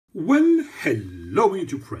Well, hello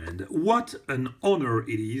YouTube friend. What an honor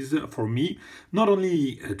it is for me not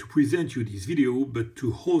only to present you this video, but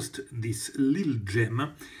to host this little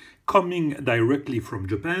gem coming directly from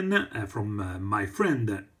Japan, from my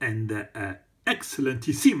friend and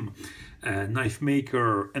excellentissime knife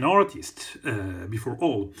maker and artist, before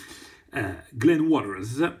all, Glenn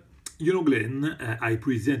Waters. You know Glenn, I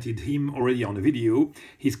presented him already on a video.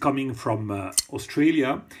 He's coming from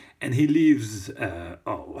Australia and he lives,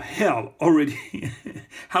 oh hell, already.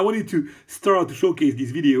 I wanted to start to showcase this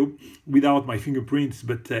video without my fingerprints,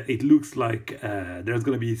 but it looks like there's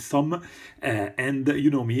gonna be some. And you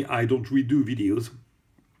know me, I don't redo videos.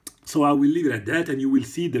 So I will leave it at that, and you will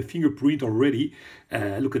see the fingerprint already.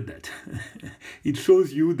 Look at that. It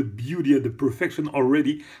shows you the beauty and the perfection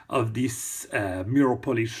already of this mirror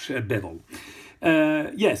polish bevel.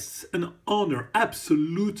 Yes, an honor,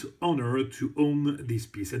 absolute honor to own this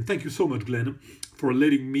piece. And thank you so much, Glenn, for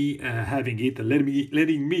letting me having it,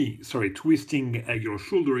 letting me, twisting your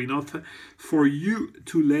shoulder enough for you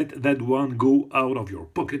to let that one go out of your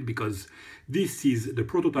pocket, because this is the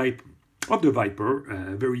prototype of the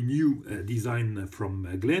VIPER, very new design from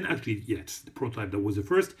Glenn. Actually, yes, the prototype that was the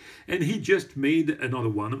first, and he just made another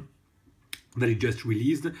one that he just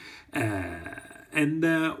released. And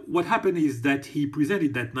what happened is that he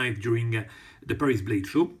presented that knife during the Paris Blade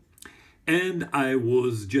Show, and I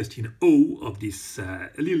was just in awe of this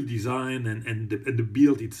little design and the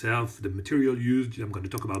build itself, the material used. I'm going to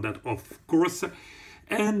talk about that, of course.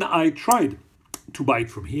 And I tried to buy it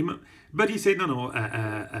from him, but he said no.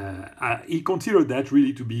 He considered that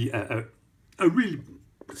really to be a real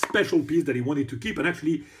special piece that he wanted to keep. And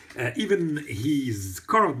actually, even his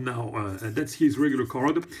card now, that's his regular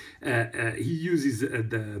card, he uses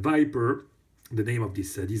the VIPER, the name of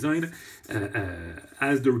this design,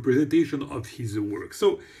 as the representation of his work.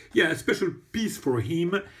 So yeah, a special piece for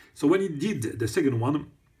him. So when he did the second one,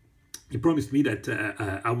 he promised me that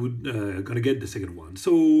I would gonna get the second one.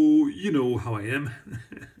 So you know how I am.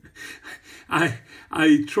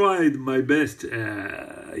 I tried my best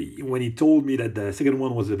when he told me that the second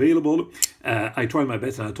one was available. I tried my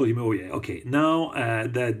best and I told him, oh yeah, okay, now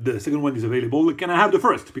that the second one is available, can I have the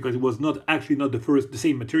first? Because it was not the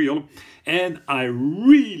same material, and I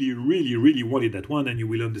really wanted that one, and you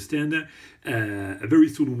will understand very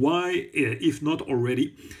soon why, if not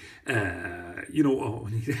already. You know,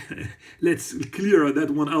 let's clear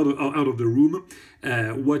that one out of the room.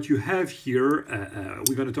 What you have here,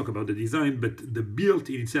 we're going to talk about the design, but the build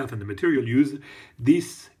in itself and the material used,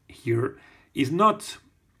 this here is not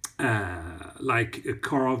like a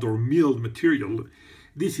carved or milled material.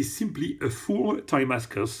 This is simply a full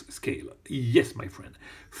Timascus scale. Yes, my friend,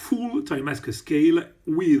 full Timascus scale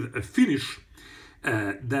with a finish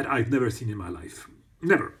that I've never seen in my life.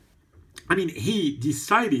 Never. I mean, he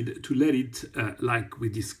decided to let it like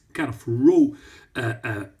with this kind of raw,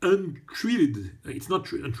 untreated, it's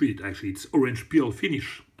not untreated actually, it's orange peel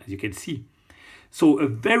finish, as you can see. So a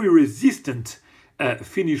very resistant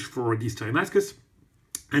finish for this Timascus,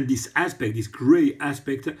 and this aspect, this gray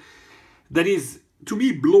aspect, that is, to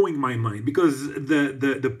me, blowing my mind, because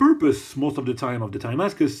the purpose most of the time of the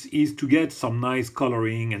Timascus is to get some nice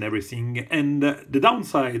coloring and everything, and the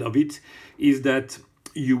downside of it is that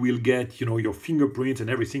you will get, you know, your fingerprints and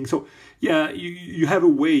everything. So yeah, you have a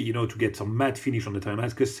way, you know, to get some matte finish on the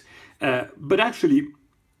Timascus, but actually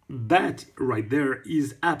that right there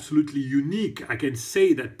is absolutely unique. I can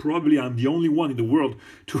say that probably I'm the only one in the world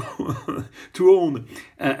to to own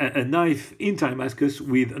a knife in Timascus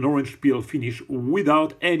with an orange peel finish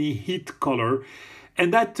without any heat color,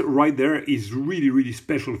 and that right there is really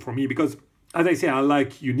special for me, because as I say, I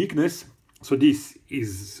like uniqueness. So this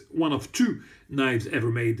is one of two knives ever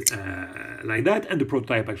made like that, and the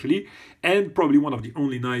prototype actually, and probably one of the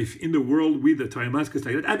only knife in the world with a Timascus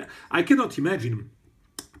like that. And I cannot imagine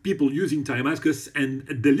people using Timascus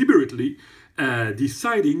and deliberately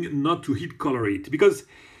deciding not to heat color it, because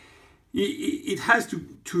it has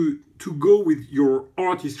to go with your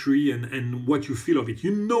artistry and what you feel of it.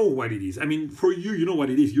 You know what it is. I mean, for you, you know what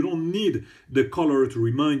it is. You don't need the color to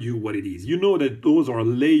remind you what it is. You know that those are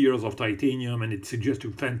layers of titanium, and it's just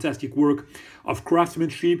a fantastic work of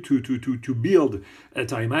craftsmanship to build a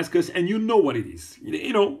Timascus, and you know what it is.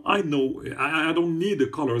 You know, I know. I don't need the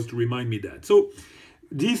colors to remind me that. So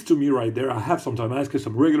this to me right there, I have some Timascus,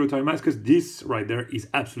 some regular Timascus. This right there is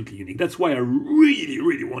absolutely unique. That's why I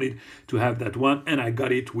really wanted to have that one, and I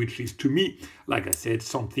got it, which is to me, like I said,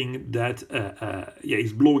 something that yeah,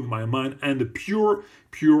 is blowing my mind, and a pure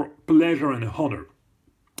pleasure and honor.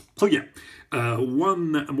 So yeah,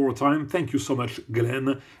 one more time, thank you so much,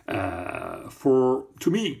 Glenn, for,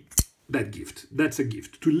 to me, that gift. That's a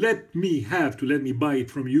gift. To let me buy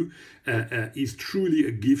it from you is truly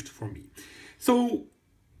a gift for me. So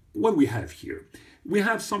what we have here, we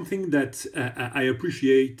have something that I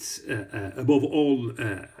appreciate above all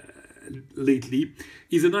lately,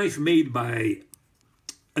 is a knife made by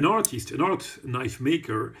an artist, an art knife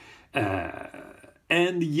maker,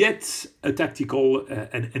 and yet a tactical,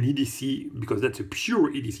 an EDC, because that's a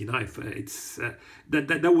pure EDC knife. It's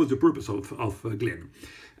that was the purpose of Glenn.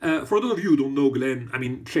 For those of you who don't know Glenn, I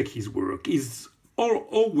mean, check his work. He's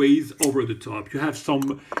always over the top. You have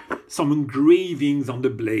some engravings on the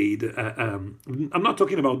blade. I'm not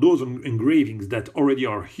talking about those engravings that already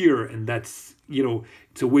are here, and that's, you know,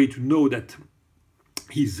 it's a way to know that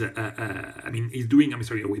he's he's doing, I'm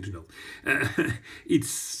sorry, a way to know.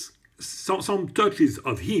 It's some touches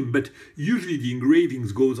of him, but usually the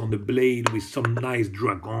engravings goes on the blade with some nice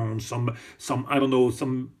dragon, some I don't know,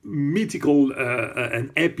 some mythical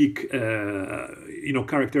and epic you know,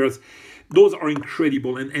 characters. Those are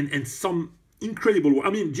incredible, and some incredible. I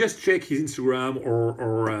mean, just check his Instagram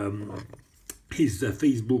or his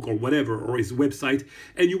Facebook or whatever, or his website,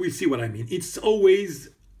 and you will see what I mean. It's always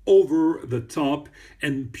over the top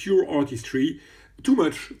and pure artistry. Too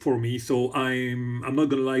much for me, so I'm not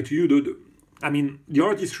gonna lie to you. I mean, the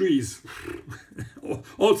artistry is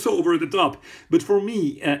also over the top, but for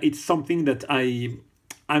me, it's something that I'm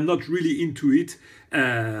not really into it.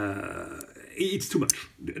 It's too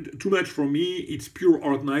much for me. It's pure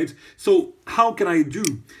art knives. So how can I do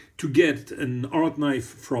to get an art knife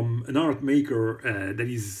from an art maker that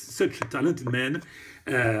is such a talented man?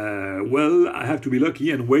 Well, I have to be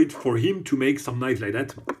lucky and wait for him to make some knives like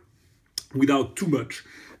that without too much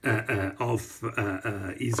of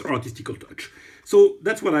his artistical touch. So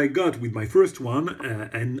that's what I got with my first one,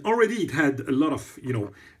 and already it had a lot of, you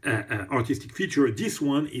know, artistic feature. This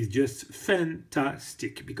one is just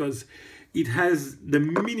fantastic because it has the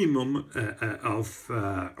minimum of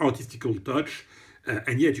artistical touch,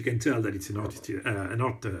 and yet you can tell that it's an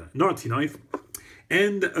artsy knife,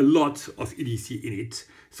 and a lot of EDC in it.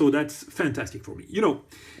 So that's fantastic for me. You know,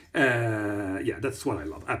 yeah, that's what I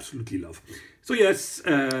love, absolutely love. So yes,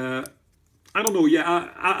 I don't know. Yeah,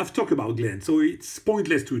 I've talked about Glenn, so it's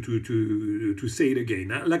pointless to say it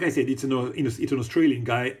again. Like I said, it's an Australian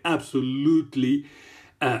guy, absolutely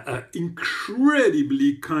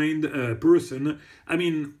incredibly kind person. I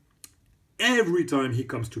mean, every time he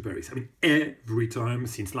comes to Paris, I mean, every time,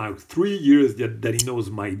 since like 3 years that he knows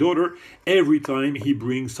my daughter, every time he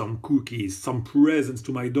brings some cookies, some presents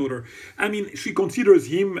to my daughter. I mean, she considers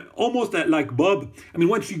him almost like Bob. I mean,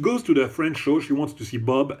 when she goes to the French show, she wants to see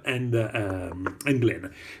Bob and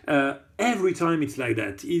Glenn. Every time it's like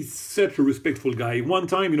that. He's such a respectful guy. One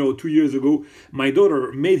time, you know, 2 years ago, my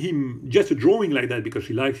daughter made him just a drawing like that because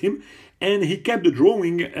she likes him, and he kept the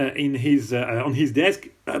drawing in his on his desk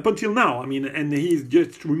up until now. I mean, and he's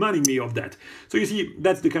just reminding me of that. So you see,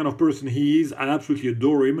 that's the kind of person he is. I absolutely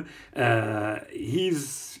adore him.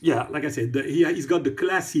 He's, yeah, like I said, he's got the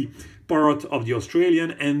classy part of the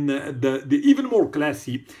Australian and the even more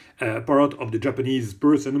classy part of the Japanese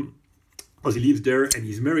person, because he lives there and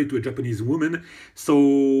he's married to a Japanese woman,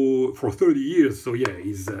 so for 30 years. So yeah,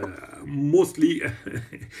 he's mostly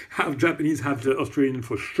half Japanese, half Australian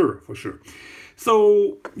for sure, for sure.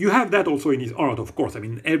 So you have that also in his art, of course. I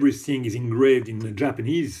mean, everything is engraved in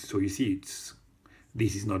Japanese, so you see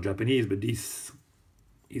this is not Japanese, but this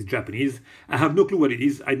is Japanese. I have no clue what it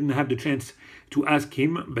is. I didn't have the chance to ask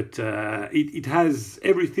him, but it has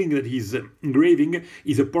everything that he's engraving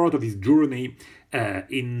is a part of his journey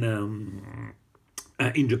in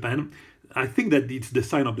Japan. I think that it's the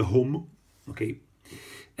sign of the home. Okay,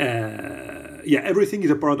 yeah, everything is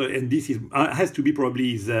a part of, and this is has to be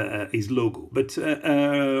probably his logo. But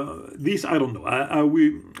this I don't know.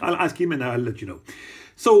 I'll ask him and I'll let you know.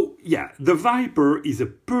 So yeah, the Viper is a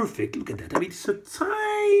perfect, look at that. I mean, it's a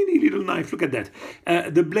tiny little knife. Look at that.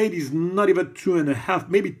 The blade is not even 2.5,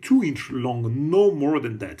 maybe 2 inch long, no more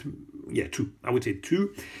than that. Yeah, 2. I would say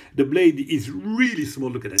 2. The blade is really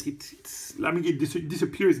small. Look at that. It's I mean, it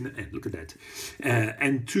disappears in the end. Look at that.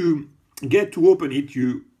 And to get to open it,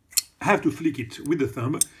 you have to flick it with the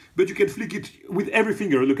thumb, but you can flick it with every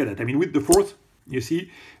finger. Look at that. I mean, with the fourth, you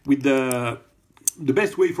see, with the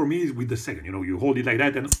best way for me is with the second. You know, you hold it like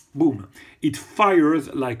that and boom, it fires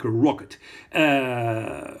like a rocket.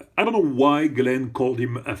 I don't know why Glenn called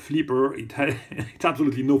him a flipper. It's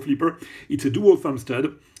absolutely no flipper. It's a dual thumb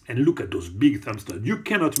stud. And look at those big thumb studs. You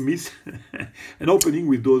cannot miss an opening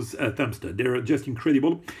with those thumb studs. They're just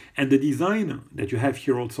incredible. And the design that you have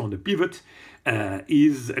here also on the pivot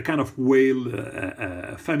is a kind of whale,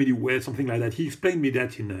 family whale, something like that. He explained me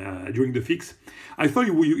that during the fix. I thought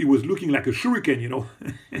he was looking like a shuriken, you know.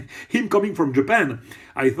 Him coming from Japan,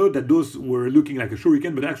 I thought that those were looking like a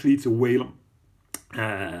shuriken, but actually it's a whale.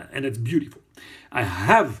 And it's beautiful. I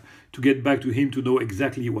have to get back to him to know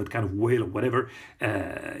exactly what kind of whale or whatever.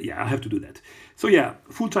 Yeah, I have to do that. So yeah,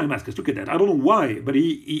 full Timascus. Look at that. I don't know why, but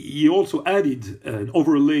he also added an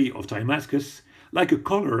overlay of Timascus, like a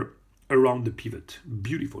color around the pivot.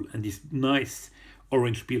 Beautiful. And this nice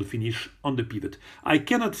orange peel finish on the pivot. I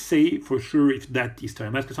cannot say for sure if that is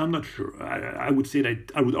Timascus. I'm not sure. I would say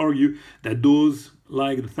that I would argue that those,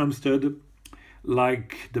 like the thumb stud,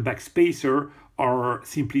 like the back spacer, are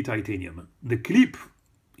simply titanium. The clip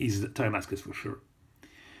is Timascus for sure.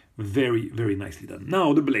 Very, very nicely done.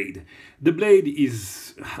 Now the blade. The blade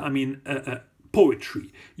is, I mean,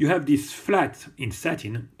 poetry. You have these flat in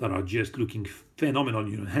satin that are just looking phenomenal,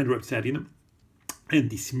 you know, hand-rubbed satin, and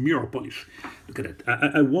this mirror polish. Look at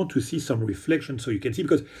that. I want to see some reflection so you can see,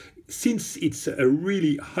 because since it's a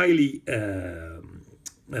really highly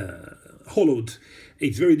hollowed,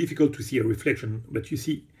 it's very difficult to see a reflection, but you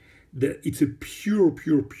see it's a pure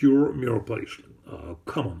mirror polish. Oh,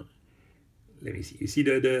 come on. Let me see. You see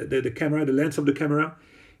the camera, the lens of the camera?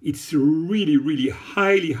 It's really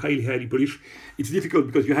highly polished. It's difficult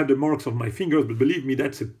because you have the marks of my fingers, but believe me,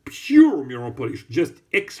 that's a pure mirror polish, just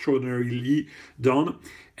extraordinarily done.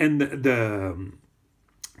 And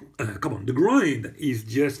come on, the grind is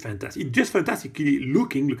just fantastic. It's just fantastically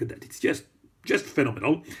looking. Look at that. It's just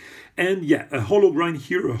phenomenal. And yeah, a hollow grind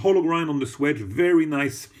here, a hollow grind on the swedge, very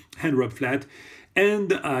nice hand rub flat.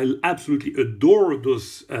 And I absolutely adore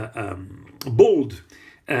those bold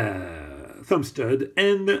thumb stud,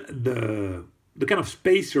 and the kind of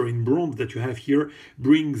spacer in bronze that you have here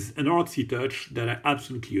brings an artsy touch that I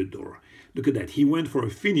absolutely adore. Look at that. He went for a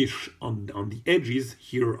finish on the edges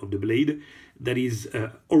here of the blade that is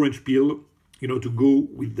orange peel, you know, to go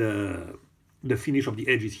with the finish of the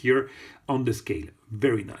edges here on the scale.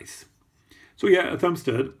 Very nice. So yeah, a thumb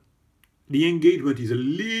stud. The engagement is a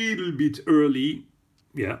little bit early.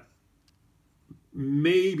 Yeah.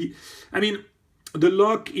 Maybe. I mean, the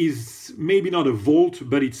lock is maybe not a volt,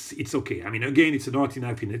 but it's okay. I mean, again, it's an arty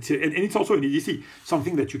knife, and it's also an EDC,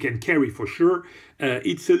 something that you can carry for sure.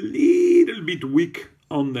 It's a little bit weak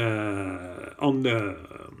on the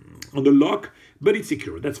lock, but it's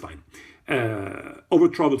secure. That's fine. Over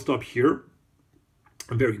travel stop here.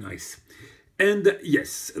 Very nice. And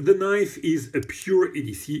yes, the knife is a pure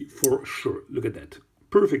EDC for sure. Look at that.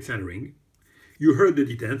 Perfect centering. You heard the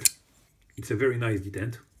detent. It's a very nice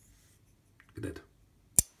detent. Look at that.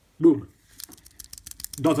 Boom.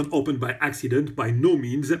 Doesn't open by accident, by no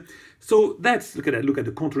means. So that's, look at that. Look at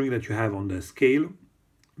the contouring that you have on the scale.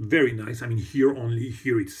 Very nice. I mean, here only,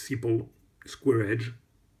 here it's simple square edge.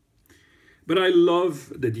 But I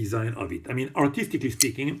love the design of it. I mean, artistically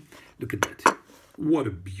speaking, look at that. What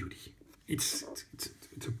a beauty. It's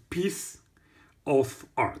a piece of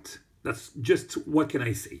art. That's just, what can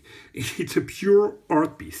I say? It's a pure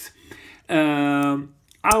art piece.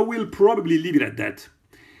 I will probably leave it at that.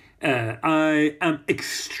 I am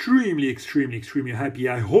extremely happy.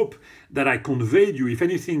 I hope that I conveyed you. If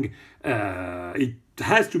anything, it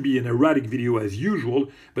has to be an erratic video as usual,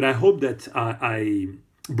 but I hope that I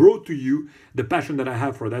brought to you the passion that I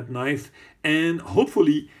have for that knife, and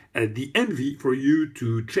hopefully the envy for you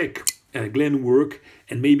to check Glenn's work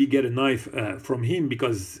and maybe get a knife from him,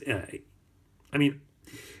 because I mean,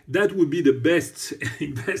 that would be the best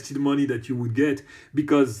invested money that you would get,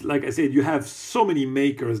 because like I said, you have so many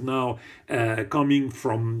makers now coming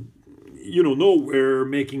from, you know, nowhere,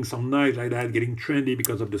 making some knives like that, getting trendy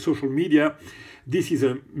because of the social media. This is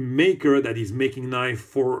a maker that is making knife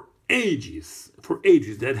for ages,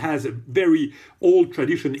 that has a very old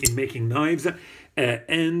tradition in making knives,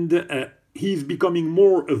 and he's becoming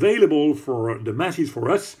more available for the masses, for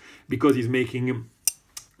us, because he's making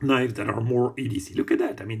knives that are more EDC. Look at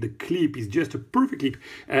that. I mean, the clip is just a perfect clip.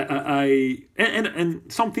 And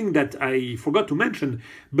something that I forgot to mention,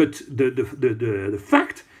 but the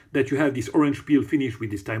fact that you have this orange peel finish with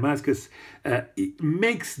this Timascus, it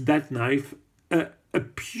makes that knife a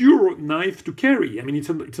pure knife to carry. I mean, it's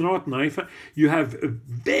an art knife. You have a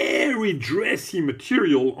very dressy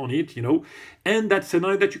material on it, you know, and that's a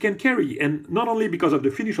knife that you can carry. And not only because of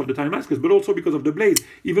the finish of the Timascus, but also because of the blade.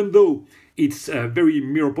 Even though it's very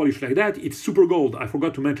mirror polished like that, it's super gold. I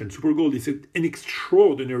forgot to mention, super gold is an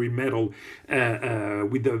extraordinary metal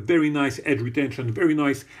with a very nice edge retention, very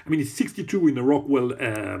nice. I mean, it's 62 in the Rockwell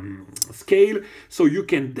scale, so you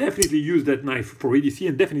can definitely use that knife for EDC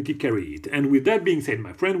and definitely carry it. And with that being said,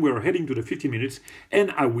 my friend, we're heading to the 15 minutes,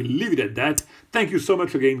 and I will leave it at that. Thank you so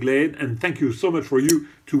much again, Glade, and thank you so much for you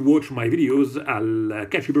to watch my videos. I'll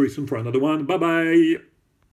catch you very soon for another one. Bye-bye!